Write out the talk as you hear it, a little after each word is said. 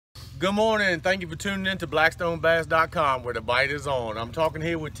Good morning. Thank you for tuning in to BlackstoneBass.com, where the bite is on. I'm talking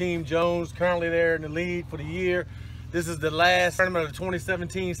here with Team Jones, currently there in the lead for the year. This is the last tournament of the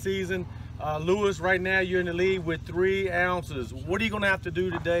 2017 season. Lewis, right now you're in the lead with 3 ounces. What are you going to have to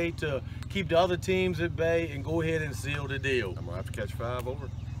do today to keep the other teams at bay and go ahead and seal the deal? I'm going to have to catch 5 over.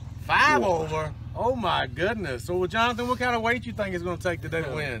 5 over? Oh my goodness. So Jonathan, what kind of weight you think it's going to take today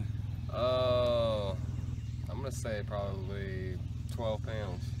to win? I'm going to say probably 12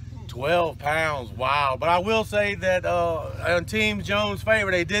 pounds. 12 pounds, wow. But I will say that on Team Jones'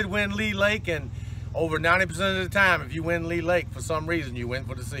 favor, they did win Lee Lake, and over 90% of the time, if you win Lee Lake, for some reason, you win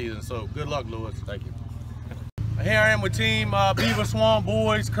for the season. So good luck, Lewis. Thank you. Here I am with Team Beaver Swamp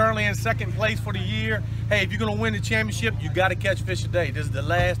Boys, currently in 2nd place for the year. Hey, if you're going to win the championship, you got to catch fish today. This is the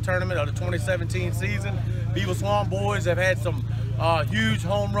last tournament of the 2017 season. Beaver Swamp Boys have had some huge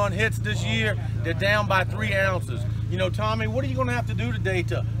home run hits this year. They're down by 3 ounces. You know, Tommy, what are you going to have to do today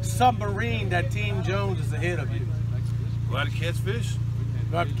to submarine that Team Jones is ahead of you? Go out to catch fish.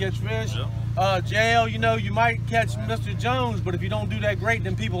 Go out to catch fish? Yeah. JL, you know, you might catch Mr. Jones, but if you don't do that great,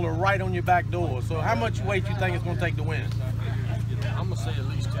 then people are right on your back door. So how much weight you think it's going to take to win? I'm going to say at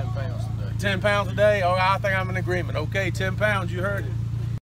least 10 pounds today. 10 pounds a day? Oh, I think I'm in agreement. Okay, 10 pounds, you heard it.